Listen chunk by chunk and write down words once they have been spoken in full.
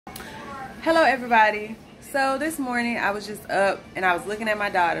Hello everybody. So this morning I was just up and I was looking at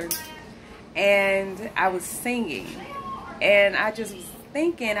my daughter and I was singing, and I just was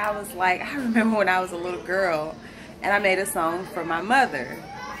thinking, I was like, I remember when I was a little girl and I made a song for my mother.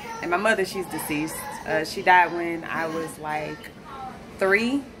 And my mother, she's deceased. She died when I was like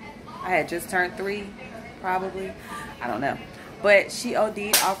 3. I had just turned 3 probably, I don't know, but she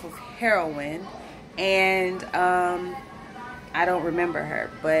OD'd off of heroin, and I don't remember her,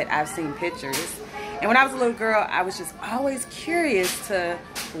 but I've seen pictures. And when I was a little girl, I was just always curious to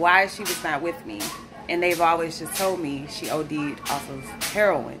why she was not with me. And they've always just told me she OD'd off of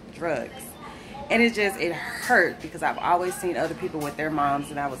heroin, drugs. And it hurt because I've always seen other people with their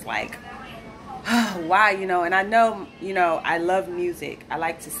moms, and I was like, oh, why, you know? And I know, you know, I love music. I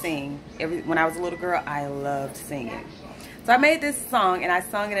like to sing. When I was a little girl, I loved singing. So I made this song and I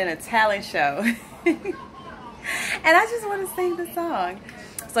sung it in a talent show. And I just want to sing the song.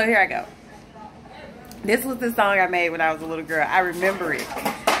 So here I go. This was the song I made when I was a little girl. I remember it.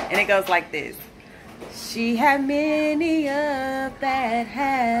 And it goes like this. She had many of bad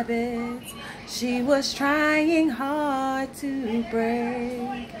habits she was trying hard to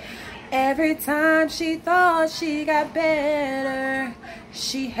break. Every time she thought she got better,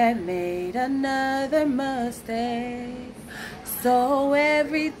 she had made another mistake. So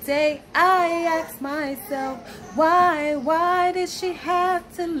every day I ask myself, why did she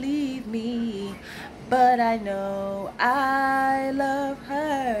have to leave me? But I know I love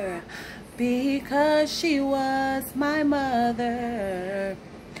her because she was my mother.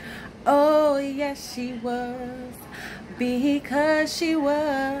 Oh yes, she was, because she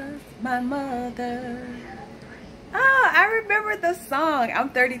was my mother. Oh, I remember the song. I'm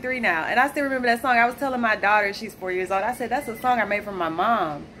 33 now, and I still remember that song. I was telling my daughter, she's 4 years old, I said, that's a song I made for my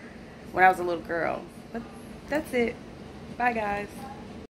mom when I was a little girl. But that's it. Bye, guys.